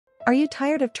Are you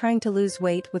tired of trying to lose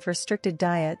weight with restricted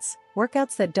diets,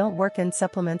 workouts that don't work and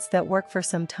supplements that work for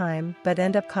some time but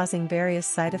end up causing various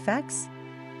side effects?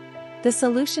 The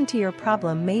solution to your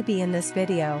problem may be in this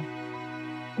video.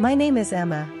 My name is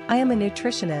Emma, I am a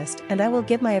nutritionist and I will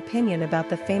give my opinion about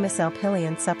the famous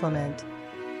Alpilean supplement.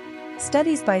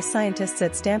 Studies by scientists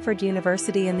at Stanford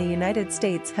University in the United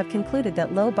States have concluded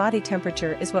that low body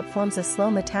temperature is what forms a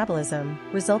slow metabolism,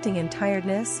 resulting in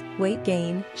tiredness, weight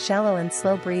gain, shallow and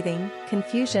slow breathing,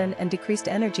 confusion and decreased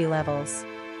energy levels.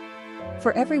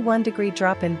 For every 1 degree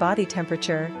drop in body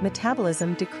temperature,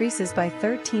 metabolism decreases by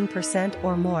 13%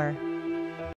 or more.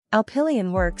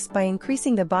 Alpilean works by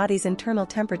increasing the body's internal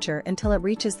temperature until it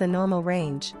reaches the normal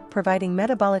range, providing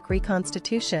metabolic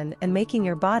reconstitution and making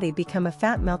your body become a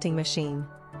fat-melting machine.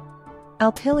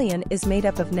 Alpilean is made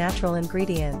up of natural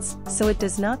ingredients, so it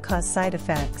does not cause side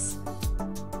effects.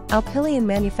 Alpilean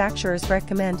manufacturers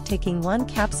recommend taking 1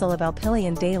 capsule of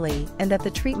Alpilean daily and that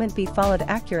the treatment be followed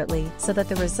accurately so that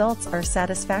the results are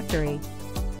satisfactory.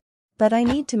 But I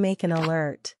need to make an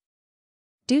alert.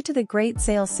 Due to the great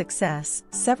sales success,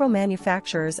 several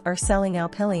manufacturers are selling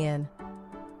Alpilean.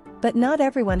 But not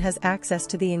everyone has access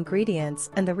to the ingredients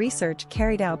and the research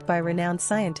carried out by renowned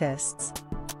scientists.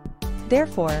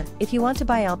 Therefore, if you want to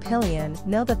buy Alpilean,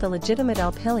 know that the legitimate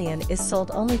Alpilean is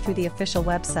sold only through the official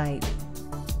website.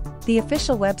 The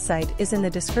official website is in the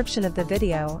description of the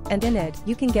video, and in it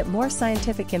you can get more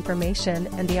scientific information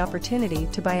and the opportunity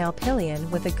to buy Alpilean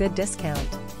with a good discount.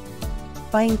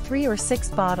 Buying 3 or 6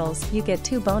 bottles, you get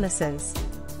 2 bonuses.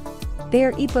 They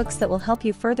are ebooks that will help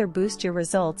you further boost your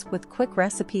results with quick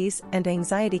recipes and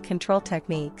anxiety control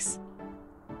techniques.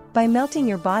 By melting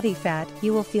your body fat,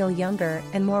 you will feel younger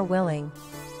and more willing.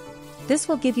 This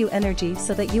will give you energy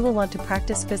so that you will want to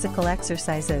practice physical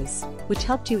exercises, which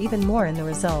helped you even more in the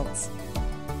results.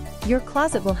 Your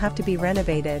closet will have to be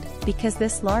renovated, because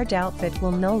this large outfit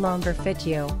will no longer fit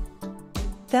you.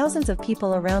 Thousands of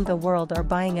people around the world are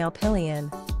buying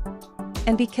Alpilean.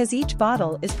 And because each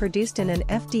bottle is produced in an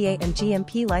FDA and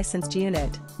GMP licensed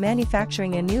unit,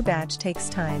 manufacturing a new batch takes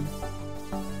time.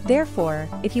 Therefore,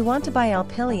 if you want to buy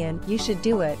Alpilean, you should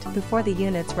do it before the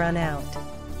units run out.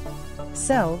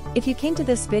 So, if you came to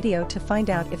this video to find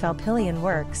out if Alpilean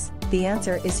works, the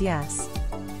answer is yes.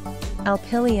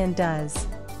 Alpilean does.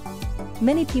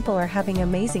 Many people are having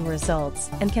amazing results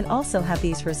and can also have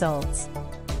these results.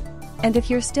 And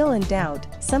if you're still in doubt,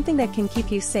 something that can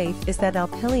keep you safe is that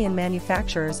Alpilean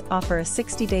manufacturers offer a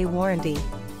 60-day warranty.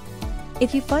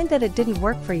 If you find that it didn't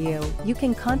work for you, you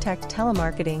can contact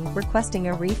telemarketing requesting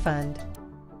a refund.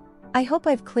 I hope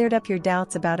I've cleared up your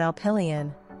doubts about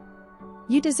Alpilean.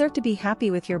 You deserve to be happy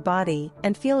with your body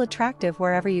and feel attractive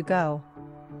wherever you go.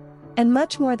 And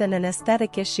much more than an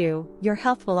aesthetic issue, your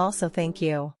health will also thank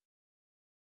you.